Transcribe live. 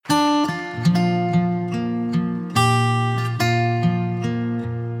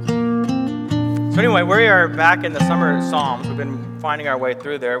So anyway, we are back in the summer Psalms. We've been finding our way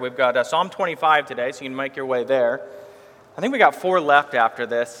through there. We've got Psalm 25 today, so you can make your way there. I think we got 4 left after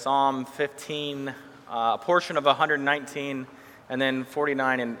this. Psalm 15, a portion of 119, and then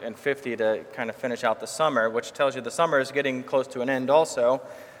 49 and 50 to kind of finish out the summer, which tells you the summer is getting close to an end also.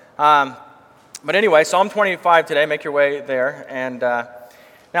 But anyway, Psalm 25 today, make your way there. And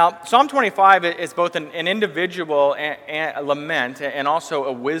now, Psalm 25 is both an individual and a lament and also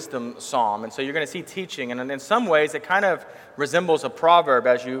a wisdom psalm. And so you're going to see teaching. And in some ways, it kind of resembles a proverb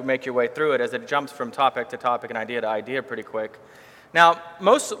as you make your way through it, as it jumps from topic to topic and idea to idea pretty quick. Now,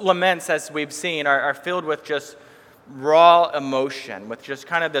 most laments, as we've seen, are filled with just raw emotion, with just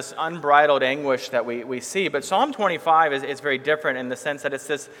kind of this unbridled anguish that we see. But Psalm 25 is very different in the sense that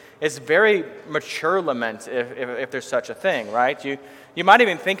it's very mature lament, if there's such a thing, right? You might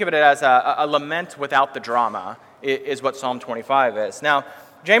even think of it as a lament without the drama, is what Psalm 25 is. Now,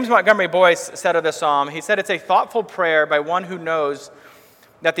 James Montgomery Boyce said of the psalm, he said, it's a thoughtful prayer by one who knows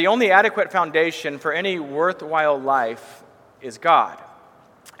that the only adequate foundation for any worthwhile life is God.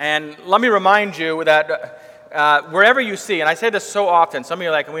 And let me remind you that wherever you see, and I say this so often, some of you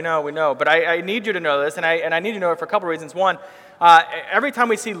are like, we know, but I need you to know this, and I need you to know it for a couple of reasons. One, every time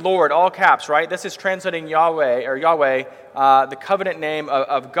we see Lord, all caps, right? This is translating Yahweh, the covenant name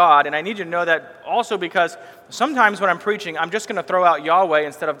of God. And I need you to know that also because sometimes when I'm preaching, I'm just going to throw out Yahweh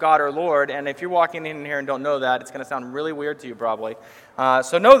instead of God or Lord. And if you're walking in here and don't know that, it's going to sound really weird to you probably.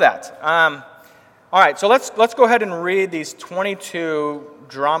 So know that. All right, so let's go ahead and read these 22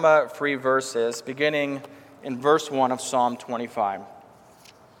 drama-free verses, beginning in verse 1 of Psalm 25.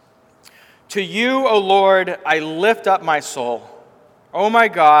 To you, O Lord, I lift up my soul. O my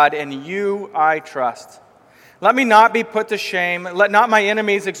God, in you I trust. Let me not be put to shame. Let not my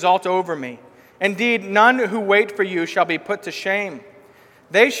enemies exult over me. Indeed, none who wait for you shall be put to shame.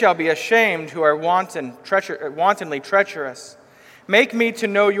 They shall be ashamed who are wantonly treacherous. Make me to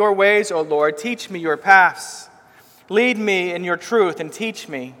know your ways, O Lord. Teach me your paths. Lead me in your truth and teach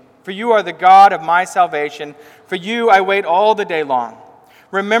me. For you are the God of my salvation. For you I wait all the day long.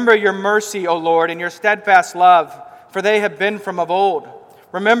 Remember your mercy, O Lord, and your steadfast love, for they have been from of old.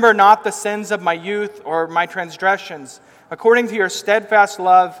 Remember not the sins of my youth or my transgressions. According to your steadfast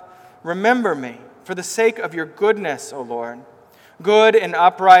love, remember me, for the sake of your goodness, O Lord. Good and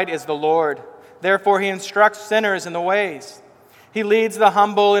upright is the Lord. Therefore he instructs sinners in the ways. He leads the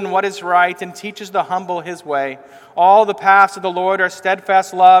humble in what is right and teaches the humble his way. All the paths of the Lord are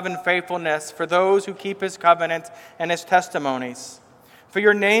steadfast love and faithfulness for those who keep his covenant and his testimonies. For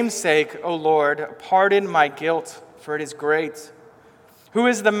your name's sake, O Lord, pardon my guilt, for it is great. Who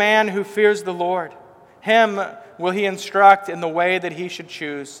is the man who fears the Lord? Him will he instruct in the way that he should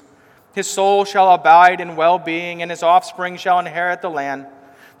choose. His soul shall abide in well-being, and his offspring shall inherit the land.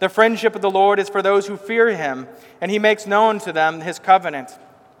 The friendship of the Lord is for those who fear him, and he makes known to them his covenant.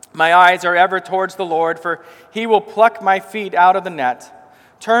 My eyes are ever towards the Lord, for he will pluck my feet out of the net.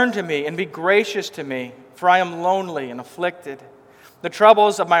 Turn to me and be gracious to me, for I am lonely and afflicted. The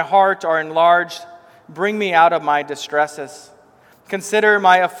troubles of my heart are enlarged. Bring me out of my distresses. Consider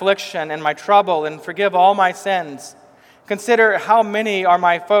my affliction and my trouble, and forgive all my sins. Consider how many are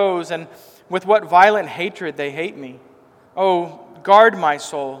my foes, and with what violent hatred they hate me. Oh, guard my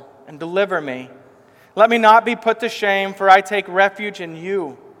soul and deliver me. Let me not be put to shame, for I take refuge in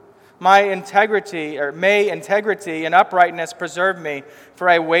you. May integrity and uprightness preserve me, for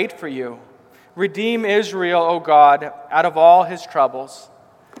I wait for you. Redeem Israel, O God, out of all his troubles.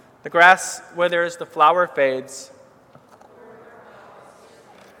 The grass withers, the flower fades.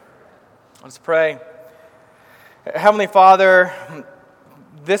 Let's pray. Heavenly Father,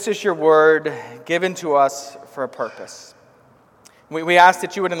 this is your word given to us for a purpose. We ask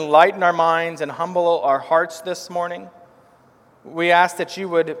that you would enlighten our minds and humble our hearts this morning. We ask that you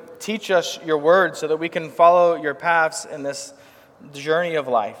would teach us your word so that we can follow your paths in this journey of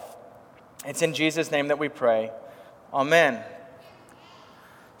life. It's in Jesus' name that we pray. Amen.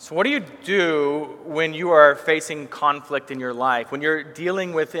 So what do you do when you are facing conflict in your life? When you're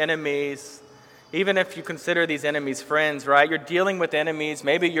dealing with enemies, even if you consider these enemies friends, right? You're dealing with enemies.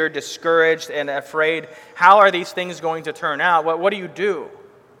 Maybe you're discouraged and afraid. How are these things going to turn out? What do you do?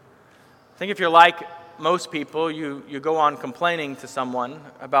 I think if you're like most people, you go on complaining to someone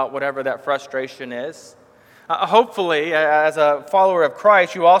about whatever that frustration is. Hopefully, as a follower of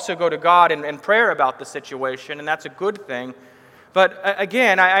Christ, you also go to God in prayer about the situation, and that's a good thing. But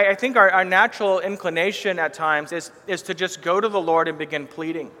again, I think our natural inclination at times is to just go to the Lord and begin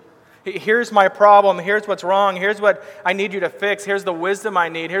pleading. Here's my problem. Here's what's wrong. Here's what I need you to fix. Here's the wisdom I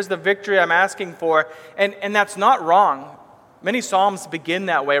need. Here's the victory I'm asking for. And that's not wrong. Many psalms begin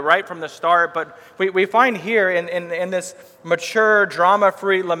that way right from the start, but we find here in this mature,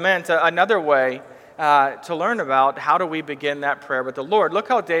 drama-free lament another way to learn about how do we begin that prayer with the Lord. Look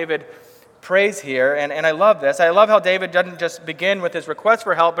how David prays here, and I love this. I love how David doesn't just begin with his request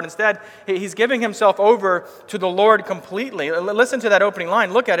for help, but instead he's giving himself over to the Lord completely. Listen to that opening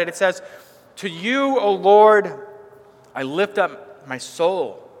line. Look at it. It says, "To you, O Lord, I lift up my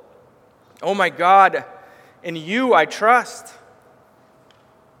soul. Oh my God, in you I trust."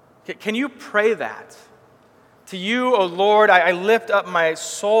 Can you pray that? To you, O Lord, I lift up my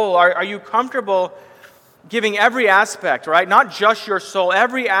soul. Are you comfortable giving every aspect, right? Not just your soul,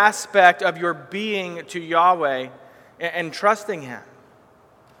 every aspect of your being to Yahweh and trusting Him?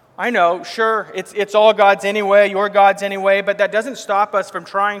 I know, sure, it's all God's anyway, your God's anyway, but that doesn't stop us from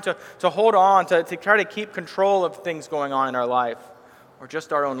trying to hold on, to try to keep control of things going on in our life, or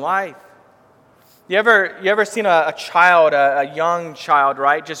just our own life. You ever seen a child, a young child,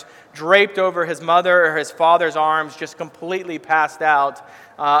 right, just draped over his mother or his father's arms, just completely passed out,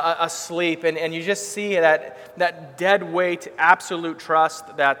 asleep, and you just see that dead weight, absolute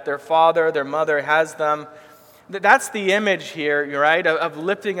trust that their father, their mother has them. That's the image here, right, of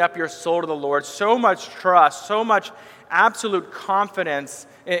lifting up your soul to the Lord. So much trust, so much absolute confidence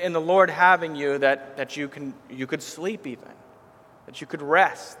in the Lord having you that you could sleep even, that you could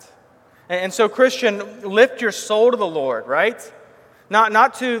rest. And so, Christian, lift your soul to the Lord, right?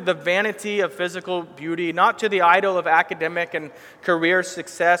 Not to the vanity of physical beauty, not to the idol of academic and career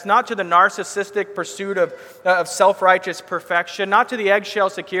success, not to the narcissistic pursuit of self-righteous perfection, not to the eggshell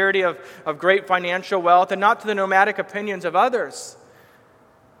security of great financial wealth, and not to the nomadic opinions of others.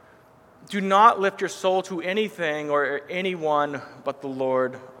 Do not lift your soul to anything or anyone but the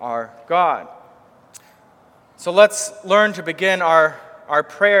Lord our God. So let's learn to begin our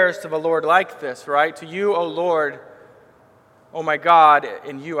prayers to the Lord like this, right? To you, O Lord, O my God,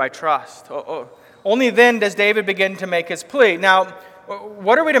 in you I trust. Only then does David begin to make his plea. Now,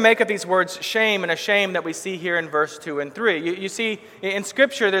 what are we to make of these words, shame and ashamed, that we see here in verse 2 and 3? You see, in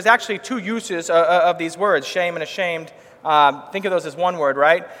Scripture, there's actually two uses of these words, shame and ashamed. Think of those as one word,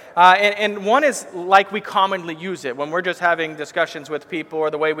 right? And one is like we commonly use it when we're just having discussions with people, or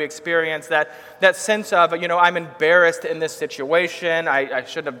the way we experience that sense of, I'm embarrassed in this situation, I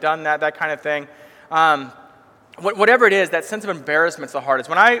shouldn't have done that kind of thing. Whatever it is, that sense of embarrassment's the hardest.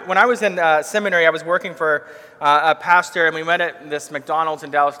 When I was in seminary, I was working for a pastor, and we met at this McDonald's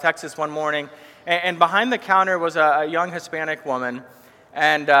in Dallas, Texas one morning, and behind the counter was a young Hispanic woman,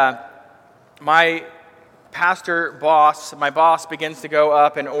 and my boss begins to go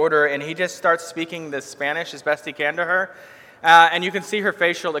up and order, and he just starts speaking the Spanish as best he can to her. And you can see her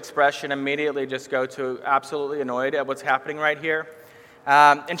facial expression immediately just go to absolutely annoyed at what's happening right here.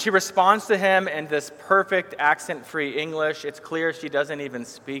 And she responds to him in this perfect accent-free English. It's clear she doesn't even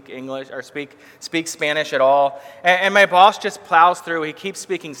speak English or speak Spanish at all. And my boss just plows through. He keeps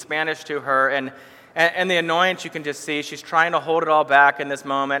speaking Spanish to her, and the annoyance you can just see. She's trying to hold it all back in this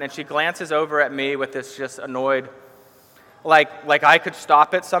moment, and she glances over at me with this just annoyed, like I could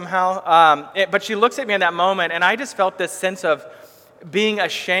stop it somehow. But she looks at me in that moment, and I just felt this sense of being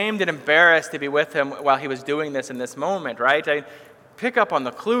ashamed and embarrassed to be with him while he was doing this in this moment, right? I pick up on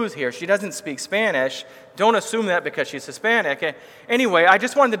the clues here. She doesn't speak Spanish. Don't assume that because she's Hispanic. Anyway, I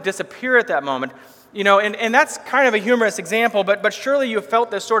just wanted to disappear at that moment. And that's kind of a humorous example, but surely you felt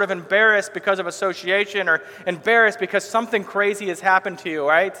this sort of embarrassed because of association, or embarrassed because something crazy has happened to you,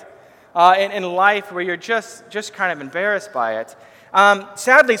 right? In life where you're just kind of embarrassed by it.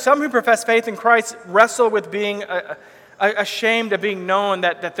 Sadly, some who profess faith in Christ wrestle with being ashamed of being known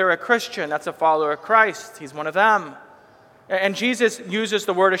that they're a Christian, that's a follower of Christ. He's one of them. And Jesus uses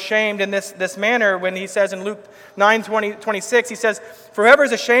the word ashamed in this manner when he says in Luke 9:26, he says, "For whoever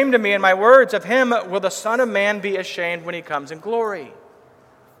is ashamed of me and my words, of him will the Son of Man be ashamed when he comes in glory."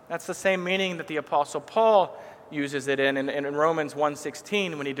 That's the same meaning that the Apostle Paul uses it in Romans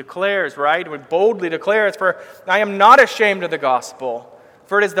 1:16 when he declares, right? When boldly declares, "For I am not ashamed of the gospel,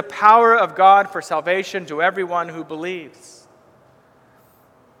 for it is the power of God for salvation to everyone who believes."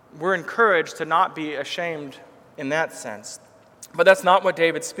 We're encouraged to not be ashamed in that sense. But that's not what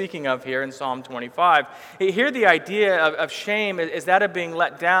David's speaking of here in Psalm 25. Here the idea of shame is that of being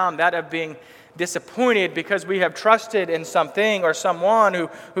let down, that of being disappointed because we have trusted in something or someone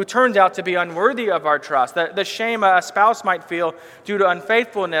who turns out to be unworthy of our trust. The shame a spouse might feel due to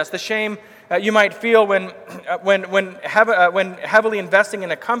unfaithfulness. The shame you might feel when heavily investing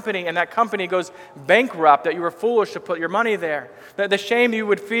in a company and that company goes bankrupt, that you were foolish to put your money there. The shame you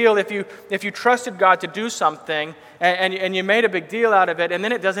would feel if you trusted God to do something and you made a big deal out of it and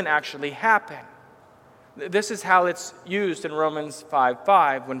then it doesn't actually happen. This is how it's used in Romans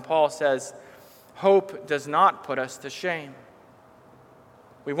 5:5 when Paul says, hope does not put us to shame.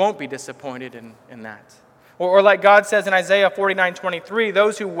 We won't be disappointed in that. Or like God says in Isaiah 49:23,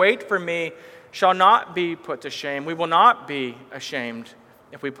 those who wait for me shall not be put to shame. We will not be ashamed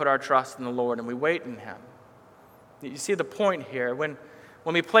if we put our trust in the Lord and we wait in him. You see the point here. When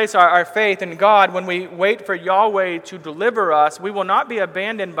we place our faith in God, when we wait for Yahweh to deliver us, we will not be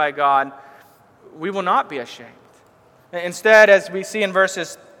abandoned by God. We will not be ashamed. Instead, as we see in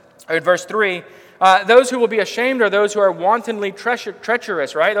verse 3, those who will be ashamed are those who are wantonly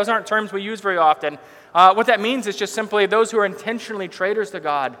treacherous, right? Those aren't terms we use very often. What that means is just simply those who are intentionally traitors to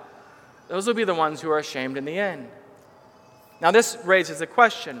God. Those will be the ones who are ashamed in the end. Now this raises a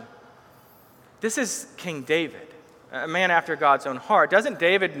question. This is King David, a man after God's own heart. Doesn't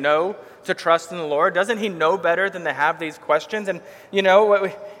David know to trust in the Lord? Doesn't he know better than to have these questions? And,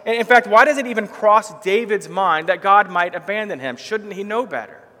 in fact, why does it even cross David's mind that God might abandon him? Shouldn't he know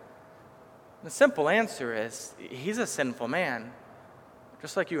better? The simple answer is, he's a sinful man,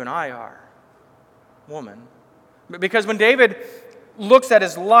 just like you and I are, woman. Because when David looks at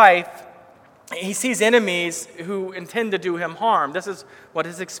his life, he sees enemies who intend to do him harm. This is what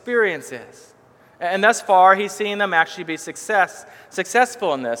his experience is. And thus far, he's seen them actually be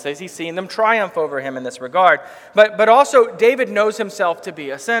successful in this. He's seen them triumph over him in this regard. But also, David knows himself to be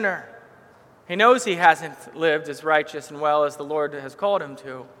a sinner. He knows he hasn't lived as righteous and well as the Lord has called him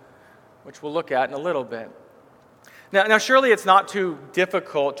to, which we'll look at in a little bit. Now surely it's not too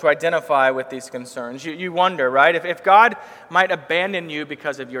difficult to identify with these concerns. You wonder, right? If God might abandon you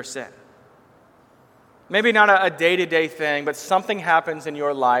because of your sin. Maybe not a day-to-day thing, but something happens in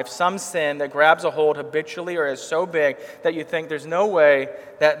your life, some sin that grabs a hold habitually or is so big that you think there's no way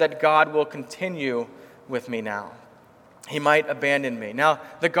that God will continue with me now. He might abandon me. Now,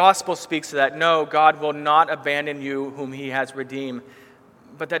 the gospel speaks to that. No, God will not abandon you whom he has redeemed.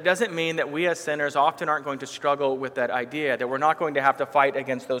 But that doesn't mean that we as sinners often aren't going to struggle with that idea, that we're not going to have to fight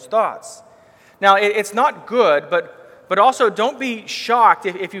against those thoughts. Now, it's not good, but also don't be shocked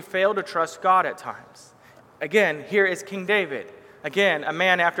if you fail to trust God at times. Again, here is King David. Again, a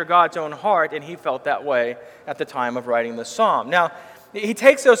man after God's own heart, and he felt that way at the time of writing this psalm. Now, he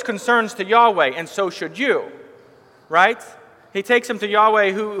takes those concerns to Yahweh, and so should you, right? He takes him to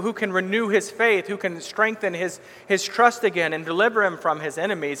Yahweh who can renew his faith, who can strengthen his trust again and deliver him from his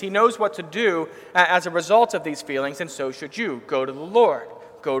enemies. He knows what to do as a result of these feelings, and so should you. Go to the Lord.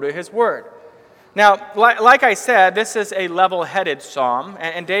 Go to his word. Now, like I said, this is a level-headed psalm,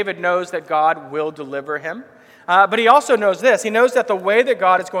 and David knows that God will deliver him. But he also knows this. He knows that the way that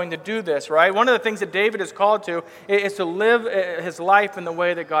God is going to do this, right? One of the things that David is called to is to live his life in the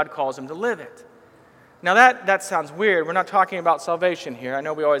way that God calls him to live it. Now, that sounds weird. We're not talking about salvation here. I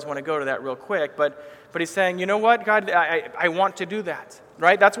know we always want to go to that real quick, but he's saying, you know what, God, I want to do that,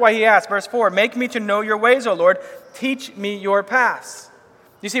 right? That's why he asked, verse 4, make me to know your ways, O Lord. Teach me your paths.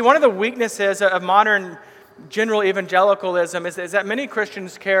 You see, one of the weaknesses of modern general evangelicalism is that many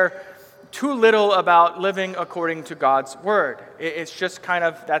Christians care too little about living according to God's word. It's just kind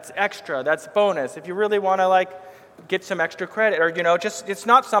of, that's extra, that's bonus. If you really want to get some extra credit, or it's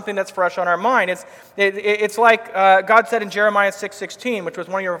not something that's fresh on our mind. It's like God said in Jeremiah 6:16, which was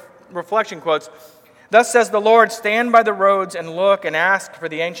one of your reflection quotes. Thus says the Lord, stand by the roads and look and ask for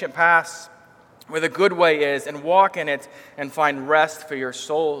the ancient paths, where the good way is, and walk in it and find rest for your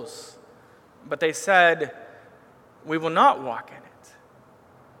souls. But they said, we will not walk in it.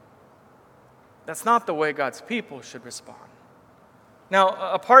 That's not the way God's people should respond.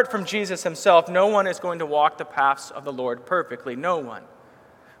 Now, apart from Jesus himself, no one is going to walk the paths of the Lord perfectly. No one.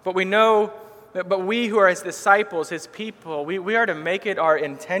 But we who are his disciples, his people, we are to make it our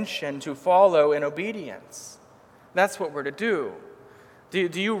intention to follow in obedience. That's what we're to do.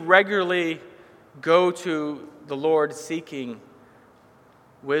 Do you regularly go to the Lord seeking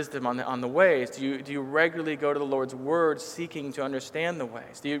wisdom on the ways? Do you regularly go to the Lord's word seeking to understand the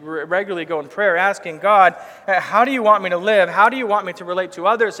ways? Do you regularly go in prayer asking God, how do you want me to live? How do you want me to relate to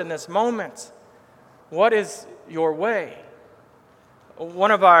others in this moment? What is your way? One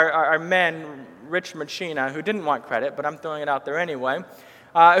of our men, Rich Machina, who didn't want credit, but I'm throwing it out there anyway,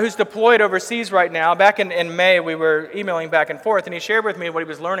 who's deployed overseas right now. Back in May, we were emailing back and forth, and he shared with me what he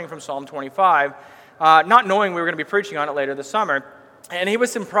was learning from Psalm 25, not knowing we were going to be preaching on it later this summer. And he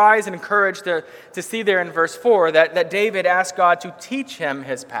was surprised and encouraged to see there in verse 4 that David asked God to teach him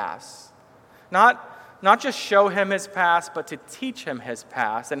his paths. Not not just show him his past, but to teach him his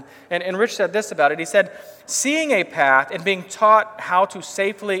past. And Rich said this about it. He said, seeing a path and being taught how to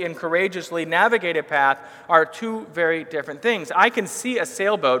safely and courageously navigate a path are two very different things. I can see a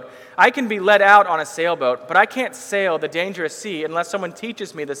sailboat. I can be let out on a sailboat, but I can't sail the dangerous sea unless someone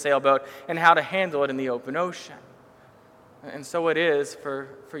teaches me the sailboat and how to handle it in the open ocean. And so it is for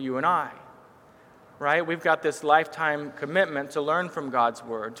you and I. Right? We've got this lifetime commitment to learn from God's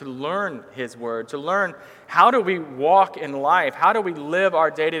Word, to learn His Word, to learn how do we walk in life, how do we live our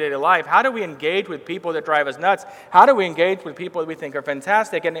day-to-day life, how do we engage with people that drive us nuts, how do we engage with people that we think are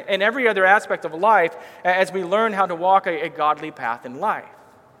fantastic, and in every other aspect of life as we learn how to walk a godly path in life.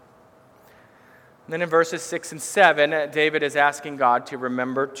 And then in verses 6 and 7, David is asking God to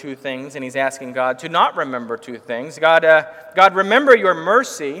remember two things, and he's asking God to not remember two things. God, remember your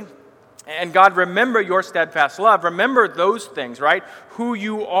mercy. And God, remember your steadfast love. Remember those things, right? Who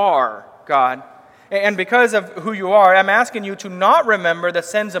you are, God. And because of who you are, I'm asking you to not remember the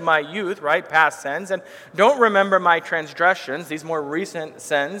sins of my youth, right? Past sins. And don't remember my transgressions, these more recent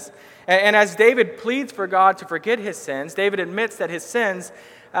sins. And as David pleads for God to forget his sins, David admits that his sins,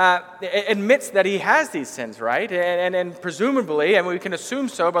 admits that he has these sins, right? And presumably, and we can assume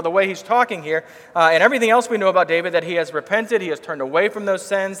so by the way he's talking here, and everything else we know about David, that he has repented, he has turned away from those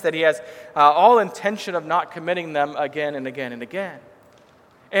sins, that he has all intention of not committing them again and again and again.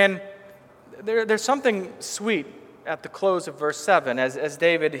 And there's something sweet at the close of verse 7, as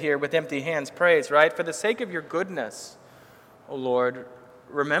David here with empty hands prays, right? For the sake of your goodness, O Lord,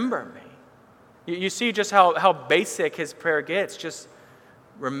 remember me. You see just how basic his prayer gets, just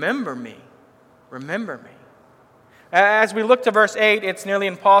remember me. Remember me. As we look to verse 8, it's nearly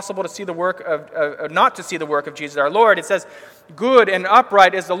impossible to see the work of not to see the work of Jesus our Lord. It says, good and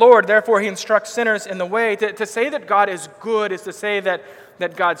upright is the Lord, therefore he instructs sinners in the way. To say that God is good is to say that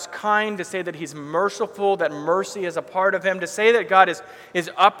God's kind, to say that he's merciful, that mercy is a part of him. To say that God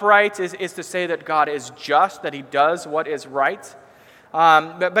is upright is to say that God is just, that he does what is right.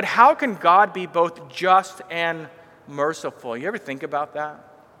 But how can God be both just and merciful? You ever think about that?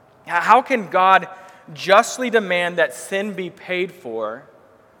 How can God justly demand that sin be paid for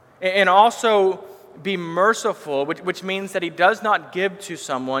and also be merciful, which means that he does not give to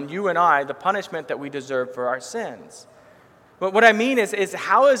someone, you and I, the punishment that we deserve for our sins? But what I mean is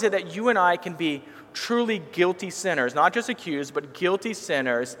how is it that you and I can be truly guilty sinners, not just accused, but guilty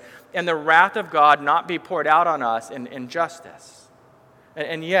sinners, and the wrath of God not be poured out on us in justice?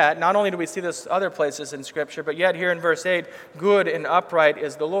 And yet, not only do we see this other places in Scripture, but yet here in verse 8, good and upright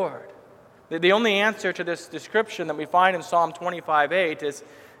is the Lord. The only answer to this description that we find in Psalm 25:8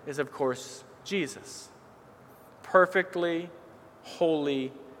 is of course, Jesus. Perfectly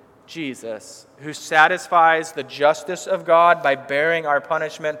holy Jesus, who satisfies the justice of God by bearing our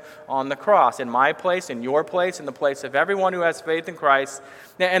punishment on the cross, in my place, in your place, in the place of everyone who has faith in Christ,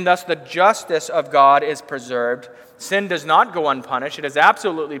 and thus the justice of God is preserved. Sin does not go unpunished. It is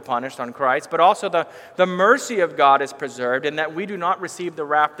absolutely punished on Christ, but also the mercy of God is preserved in that we do not receive the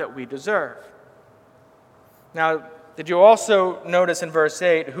wrath that we deserve. Now, did you also notice in verse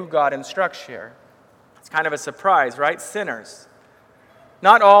 8 who God instructs here? It's kind of a surprise, right? Sinners.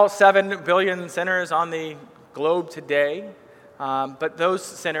 Not all 7 billion sinners on the globe today, but those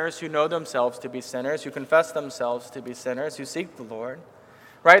sinners who know themselves to be sinners, who confess themselves to be sinners, who seek the Lord.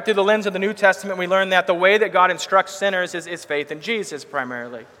 Right? Through the lens of the New Testament, we learn that the way that God instructs sinners is faith in Jesus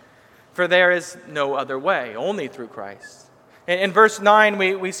primarily. For there is no other way, only through Christ. In verse 9,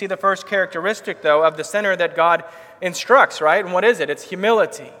 we see the first characteristic, though, of the sinner that God instructs, right? And what is it? It's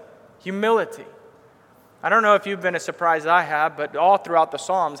humility. Humility. I don't know if you've been as surprised as I have, but all throughout the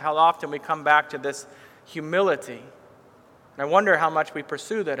Psalms, how often we come back to this humility. And I wonder how much we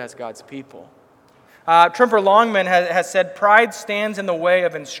pursue that as God's people. Tremper Longman has said, pride stands in the way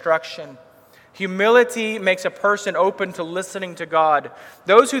of instruction. Humility makes a person open to listening to God.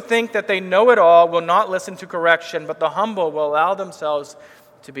 Those who think that they know it all will not listen to correction, but the humble will allow themselves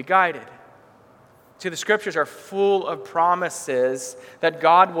to be guided. See, the Scriptures are full of promises that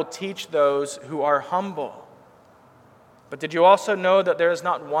God will teach those who are humble. But did you also know that there is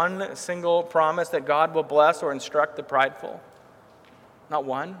not one single promise that God will bless or instruct the prideful? Not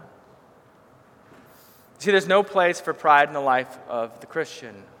one. See, there's no place for pride in the life of the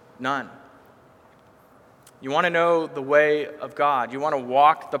Christian. None. You want to know the way of God. You want to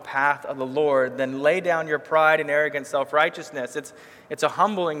walk the path of the Lord. Then lay down your pride and arrogant self-righteousness. It's a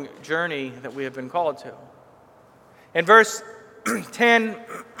humbling journey that we have been called to. In verse 10,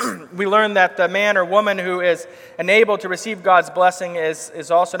 we learn that the man or woman who is enabled to receive God's blessing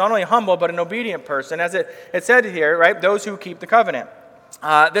is also not only humble, but an obedient person. As it said here, right? Those who keep the covenant.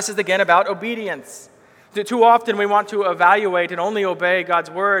 This is again about obedience. Too often we want to evaluate and only obey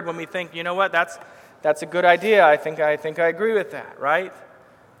God's word when we think, you know what, that's a good idea. I think I agree with that, right?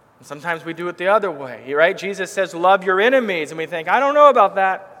 And sometimes we do it the other way, right? Jesus says, love your enemies, and we think, I don't know about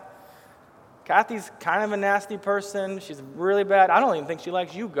that. Kathy's kind of a nasty person. She's really bad. I don't even think she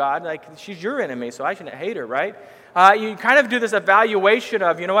likes you, God. Like, she's your enemy, so I shouldn't hate her, right? You kind of do this evaluation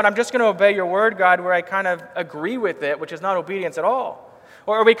of, you know what, I'm just going to obey your word, God, where I kind of agree with it, which is not obedience at all.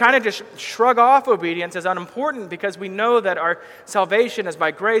 Or we kind of just shrug off obedience as unimportant because we know that our salvation is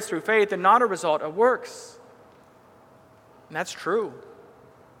by grace through faith and not a result of works. And that's true.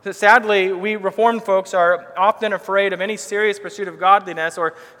 So sadly, we Reformed folks are often afraid of any serious pursuit of godliness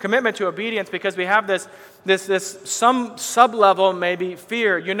or commitment to obedience because we have this some sub-level maybe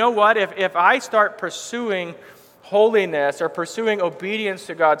fear. You know what? If I start pursuing holiness or pursuing obedience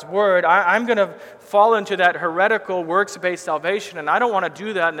to God's word, I'm going to fall into that heretical works-based salvation, and I don't want to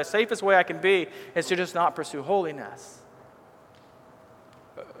do that, and the safest way I can be is to just not pursue holiness.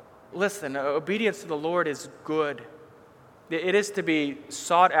 Listen, obedience to the Lord is good. It is to be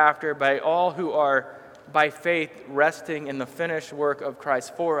sought after by all who are, by faith, resting in the finished work of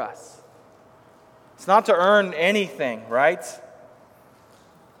Christ for us. It's not to earn anything, right?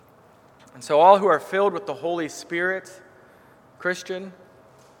 And so all who are filled with the Holy Spirit, Christian,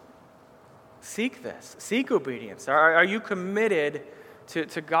 seek this. Seek obedience. Are you committed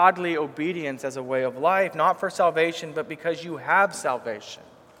to godly obedience as a way of life, not for salvation, but because you have salvation?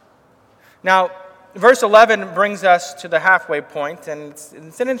 Now, verse 11 brings us to the halfway point, and it's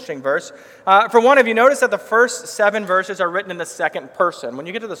an interesting verse. For one, have you noticed that the first 7 verses are written in the second person? When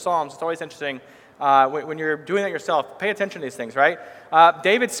you get to the Psalms, it's always interesting. When you're doing that yourself, pay attention to these things, right?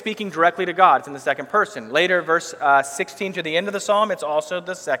 David's speaking directly to God. It's in the second person. Later, verse 16 to the end of the psalm, it's also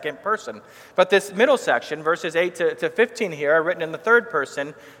the second person. But this middle section, verses 8 to 15 here, are written in the third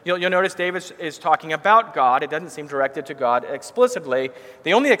person. You'll notice David is talking about God. It doesn't seem directed to God explicitly.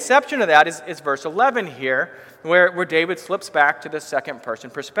 The only exception to that is verse 11 here, where David slips back to the second person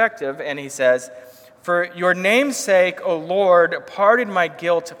perspective, and he says, "For your name's sake, O Lord, pardon my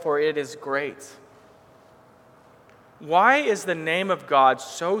guilt, for it is great." Why is the name of God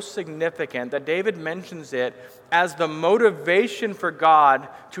so significant that David mentions it as the motivation for God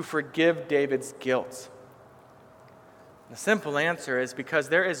to forgive David's guilt? The simple answer is because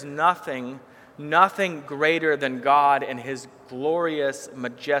there is nothing greater than God and his glorious,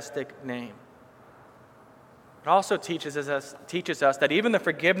 majestic name. It also teaches us that even the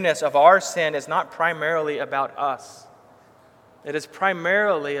forgiveness of our sin is not primarily about us. It is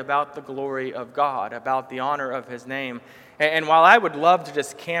primarily about the glory of God, about the honor of his name. And while I would love to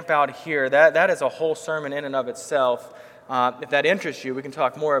just camp out here, that is a whole sermon in and of itself. If that interests you, we can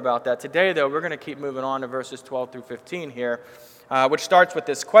talk more about that. Today, though, we're going to keep moving on to verses 12 through 15 here, which starts with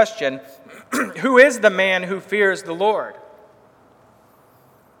this question: who is the man who fears the Lord?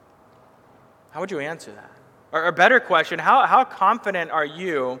 How would you answer that? Or a better question, how confident are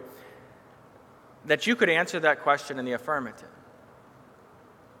you that you could answer that question in the affirmative?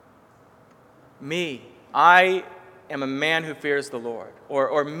 Me, I am a man who fears the Lord.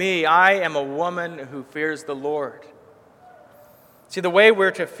 Or me, I am a woman who fears the Lord. See, the way we're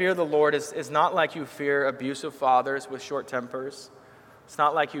to fear the Lord is not like you fear abusive fathers with short tempers. It's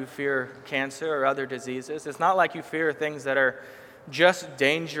not like you fear cancer or other diseases. It's not like you fear things that are just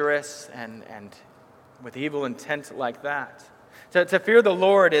dangerous and with evil intent like that. To fear the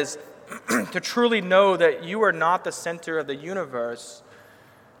Lord is to truly know that you are not the center of the universe,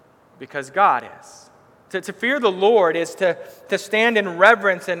 because God is. To fear the Lord is to stand in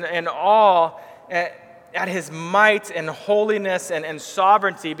reverence and awe at his might and holiness and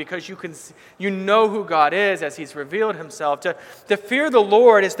sovereignty, because you know who God is as he's revealed himself. To fear the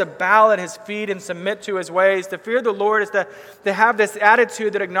Lord is to bow at his feet and submit to his ways. To fear the Lord is to have this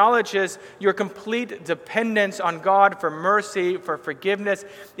attitude that acknowledges your complete dependence on God for mercy, for forgiveness,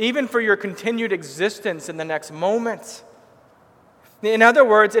 even for your continued existence in the next moment. In other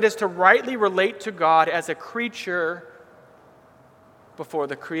words, it is to rightly relate to God as a creature before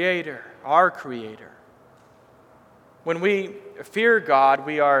the Creator, our Creator. When we fear God,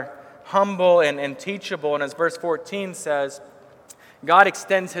 we are humble and teachable. And as verse 14 says, God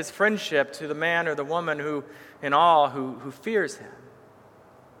extends his friendship to the man or the woman who fears him.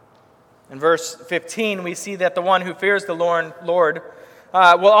 In verse 15, we see that the one who fears the Lord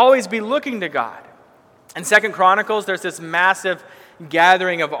will always be looking to God. In 2 Chronicles, there's this massive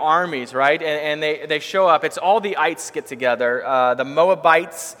gathering of armies, right? And they show up. It's all the ites get together. The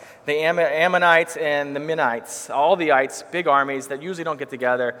Moabites, the Ammonites, and the Minites. All the ites, big armies that usually don't get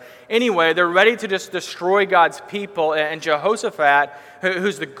together. Anyway, they're ready to just destroy God's people. And Jehoshaphat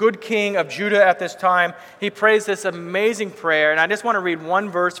who's the good king of Judah at this time. He prays this amazing prayer, and I just want to read one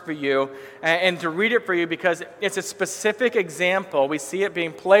verse for you and to read it for you because it's a specific example. We see it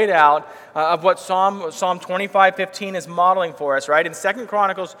being played out of what Psalm 25:15 is modeling for us, right? In 2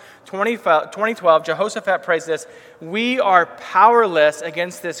 Chronicles 20:12, Jehoshaphat prays this, "We are powerless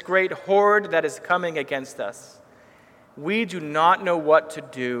against this great horde that is coming against us. We do not know what to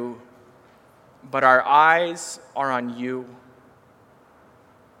do, but our eyes are on you."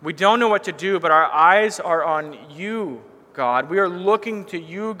 We don't know what to do, but our eyes are on you, God. We are looking to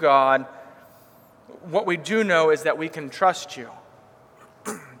you, God. What we do know is that we can trust you.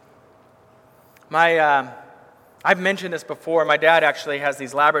 I've mentioned this before. My dad actually has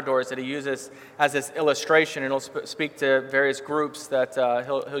these Labradors that he uses as this illustration, and he'll speak to various groups that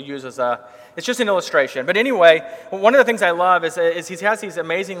he'll use as it's just an illustration. But anyway, one of the things I love is he has these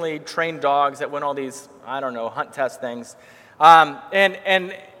amazingly trained dogs that win all these, hunt test things.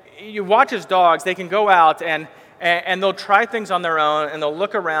 And you watch his dogs, they can go out and they'll try things on their own, and they'll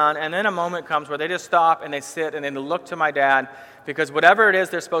look around, and then a moment comes where they just stop and they sit and then they look to my dad, because whatever it is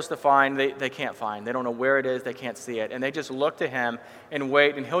they're supposed to find, they can't find. They don't know where it is, they can't see it. And they just look to him and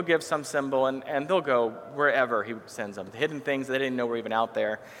wait, and he'll give some symbol, and they'll go wherever he sends them. Hidden things they didn't know were even out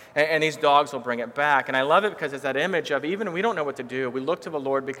there. And these dogs will bring it back. And I love it because it's that image of even we don't know what to do, we look to the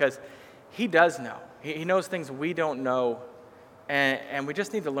Lord because he does know. He knows things we don't know. And we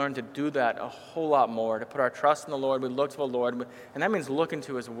just need to learn to do that a whole lot more, to put our trust in the Lord. We look to the Lord, and that means look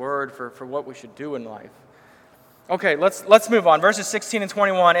into his word for what we should do in life. Okay, let's move on. Verses 16 and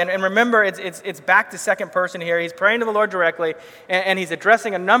 21. And remember, it's back to second person here. He's praying to the Lord directly, and he's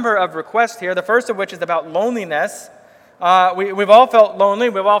addressing a number of requests here, the first of which is about loneliness. We've all felt lonely.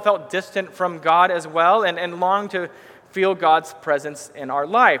 We've all felt distant from God as well, and long to feel God's presence in our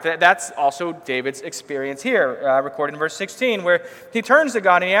life. That's also David's experience here, recorded in verse 16, where he turns to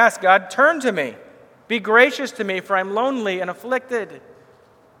God and he asks, "God, turn to me. Be gracious to me, for I'm lonely and afflicted."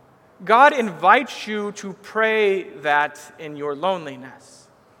 God invites you to pray that in your loneliness.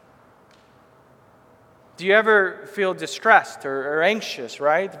 Do you ever feel distressed or anxious,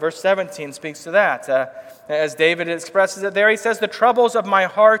 right? Verse 17 speaks to that. As David expresses it there, he says, "The troubles of my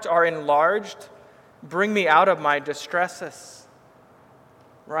heart are enlarged. Bring me out of my distresses."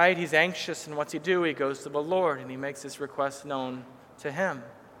 Right? He's anxious, and what's he do? He goes to the Lord, and he makes his request known to him.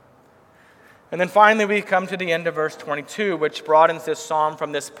 And then finally we come to the end of verse 22, which broadens this psalm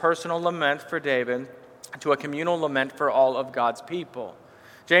from this personal lament for David to a communal lament for all of God's people.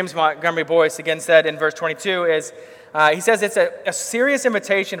 James Montgomery Boyce again said in verse 22, he says it's a serious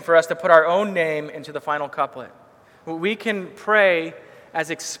invitation for us to put our own name into the final couplet. We can pray as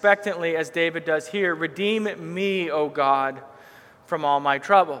expectantly as David does here, "Redeem me, O God, from all my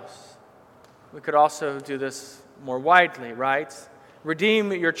troubles." We could also do this more widely, right?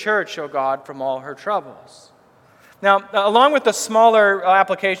 "Redeem your church, O God, from all her troubles." Now, along with the smaller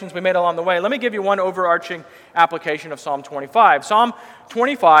applications we made along the way, let me give you one overarching application of Psalm 25. Psalm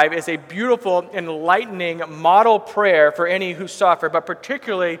 25 is a beautiful, enlightening model prayer for any who suffer, but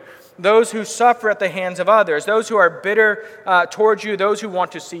particularly those who suffer at the hands of others, those who are bitter towards you, those who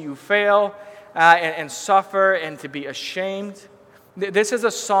want to see you fail and suffer and to be ashamed. This is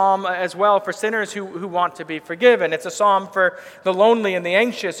a psalm as well for sinners who want to be forgiven. It's a psalm for the lonely and the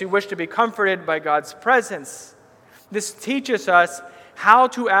anxious who wish to be comforted by God's presence. This teaches us how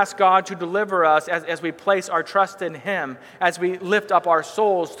to ask God to deliver us as we place our trust in Him, as we lift up our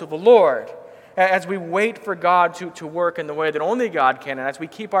souls to the Lord, as we wait for God to work in the way that only God can, and as we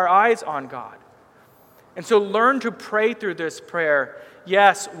keep our eyes on God. And so learn to pray through this prayer.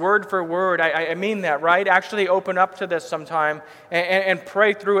 Yes, word for word. I mean that, right? Actually open up to this sometime and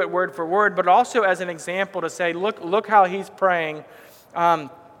pray through it word for word, but also as an example to say, look how he's praying. And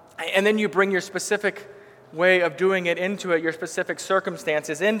then you bring your specific way of doing it into it, your specific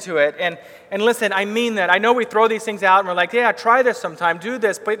circumstances into it. And listen, I mean that. I know we throw these things out and we're like, yeah, try this sometime, do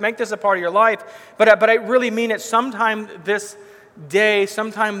this, make this a part of your life. But I really mean it. Sometime this day,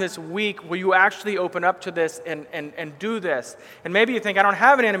 sometime this week, will you actually open up to this and do this? And maybe you think, I don't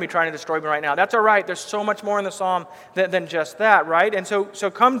have an enemy trying to destroy me right now. That's all right. There's so much more in the psalm than just that, right? And so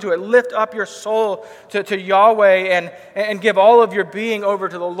come to it. Lift up your soul to Yahweh and give all of your being over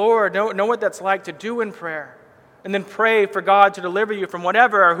to the Lord. Know what that's like to do in prayer. And then pray for God to deliver you from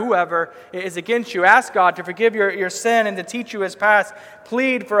whatever or whoever is against you. Ask God to forgive your sin and to teach you His path.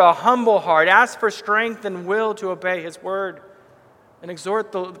 Plead for a humble heart. Ask for strength and will to obey His word. And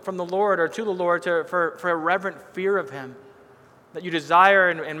exhort from the Lord or to the Lord for a reverent fear of Him that you desire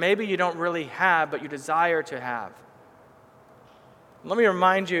and maybe you don't really have, but you desire to have. Let me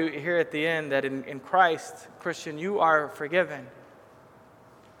remind you here at the end that in Christ, Christian, you are forgiven.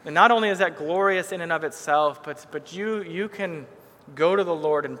 And not only is that glorious in and of itself, but you can go to the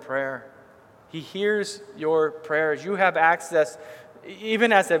Lord in prayer. He hears your prayers. You have access,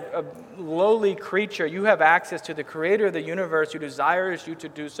 even as a lowly creature, you have access to the creator of the universe who desires you to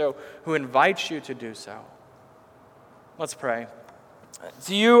do so, who invites you to do so. Let's pray.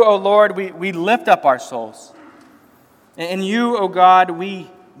 To you, O Lord, we lift up our souls. In you, O God, we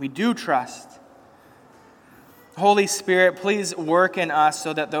do trust. Holy Spirit, please work in us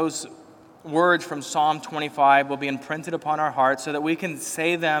so that those words from Psalm 25 will be imprinted upon our hearts so that we can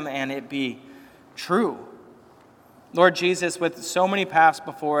say them and it be true. Lord Jesus, with so many paths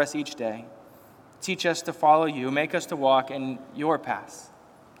before us each day, teach us to follow you. Make us to walk in your paths.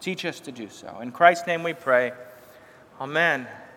 Teach us to do so. In Christ's name we pray. Amen.